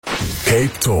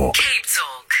Cape Talk.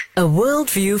 A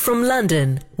worldview from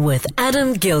London with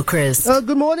Adam Gilchrist.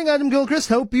 Good morning, Adam Gilchrist.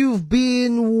 Hope you've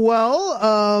been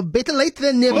well. Better late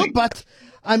than never, Morning. but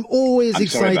I'm always I'm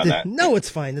sorry excited. about that. No, it's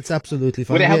fine. It's absolutely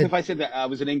fine. Would it help if I said that I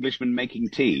was an Englishman making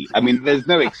tea? I mean, there's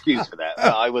no excuse for that.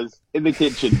 But I was in the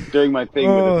kitchen doing my thing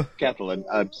with a kettle, and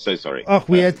I'm so sorry. Oh,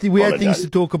 we had things Apologise. to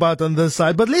talk about on this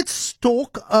side, but let's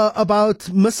talk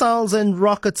about missiles and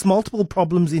rockets, multiple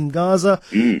problems in Gaza,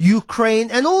 Ukraine,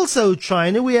 and also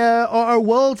China. We are a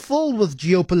world full with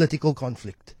geopolitical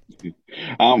conflict.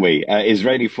 Aren't we?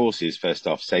 Israeli forces, first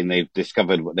off, saying they've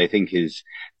discovered what they think is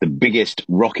the biggest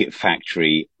rocket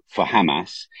factory for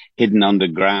Hamas, hidden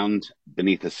underground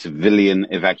beneath a civilian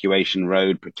evacuation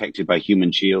road, protected by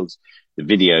human shields. The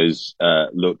videos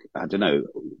look, I don't know,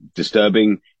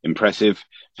 disturbing, impressive,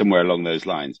 somewhere along those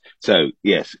lines. So,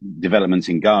 yes, developments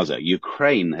in Gaza.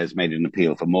 Ukraine has made an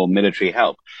appeal for more military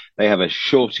help. They have a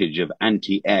shortage of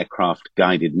anti-aircraft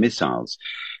guided missiles.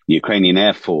 The Ukrainian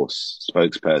Air Force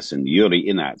spokesperson, Yuri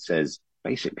Inat, says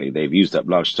basically they've used up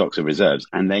large stocks of reserves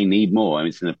and they need more. I mean,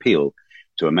 it's an appeal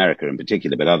to America in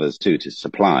particular, but others too, to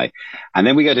supply. And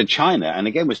then we go to China. And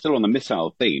again, we're still on the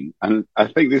missile theme. And I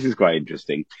think this is quite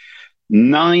interesting.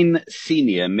 9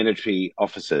 senior military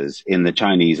officers in the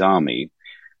Chinese army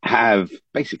have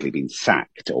basically been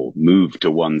sacked or moved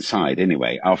to one side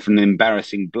anyway, after an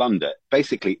embarrassing blunder.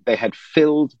 Basically, they had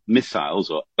filled missiles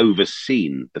or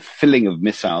overseen the filling of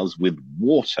missiles with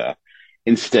water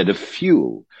instead of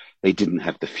fuel. They didn't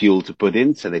have the fuel to put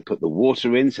in, so they put the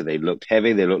water in, so they looked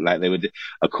heavy. They looked like they were,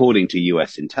 according to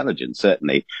US intelligence,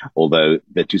 certainly, although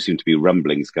there do seem to be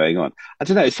rumblings going on. I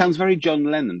don't know, it sounds very John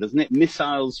Lennon, doesn't it?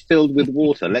 Missiles filled with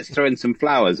water. Let's throw in some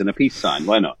flowers and a peace sign.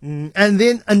 Why not? And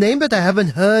then a name that I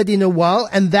haven't heard in a while,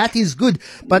 and that is good.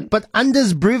 But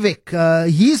Anders Breivik,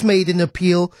 he's made an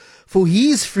appeal for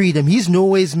his freedom. He's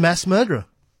Norway's mass murderer.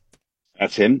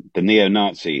 That's him, the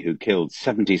neo-Nazi who killed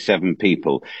 77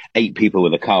 people, 8 people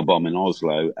with a car bomb in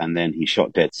Oslo, and then he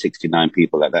shot dead 69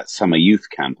 people at that summer youth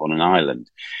camp on an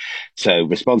island. So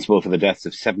responsible for the deaths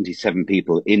of 77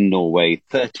 people in Norway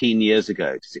 13 years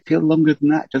ago. Does it feel longer than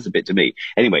that? It does a bit to me.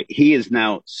 Anyway, he is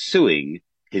now suing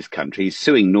his country,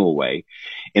 suing Norway,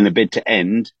 in a bid to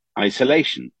end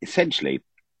isolation. Essentially,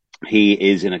 he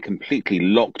is in a completely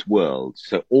locked world,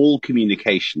 so all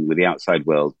communication with the outside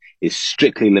world is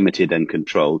strictly limited and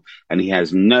controlled, and he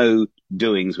has no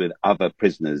doings with other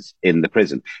prisoners in the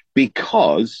prison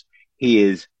because he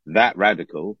is that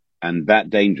radical and that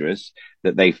dangerous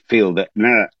that they feel that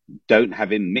don't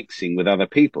have him mixing with other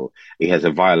people. He has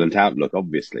a violent outlook,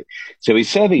 obviously. So he's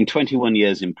serving 21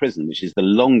 years in prison, which is the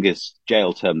longest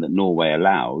jail term that Norway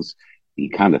allows. You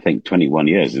kind of think 21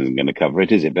 years isn't going to cover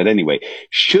it, is it? But anyway,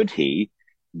 should he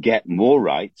get more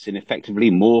rights and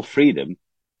effectively more freedom?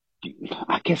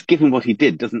 I guess given what he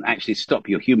did doesn't actually stop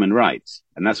your human rights.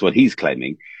 And that's what he's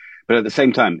claiming. But at the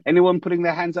same time, anyone putting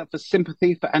their hands up for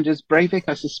sympathy for Anders Breivik?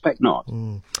 I suspect not.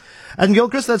 And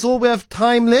Gilchrist, that's all we have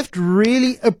time left.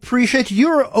 Really appreciate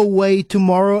you're away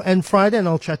tomorrow and Friday, and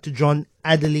I'll chat to John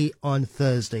Adderley on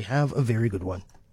Thursday. Have a very good one.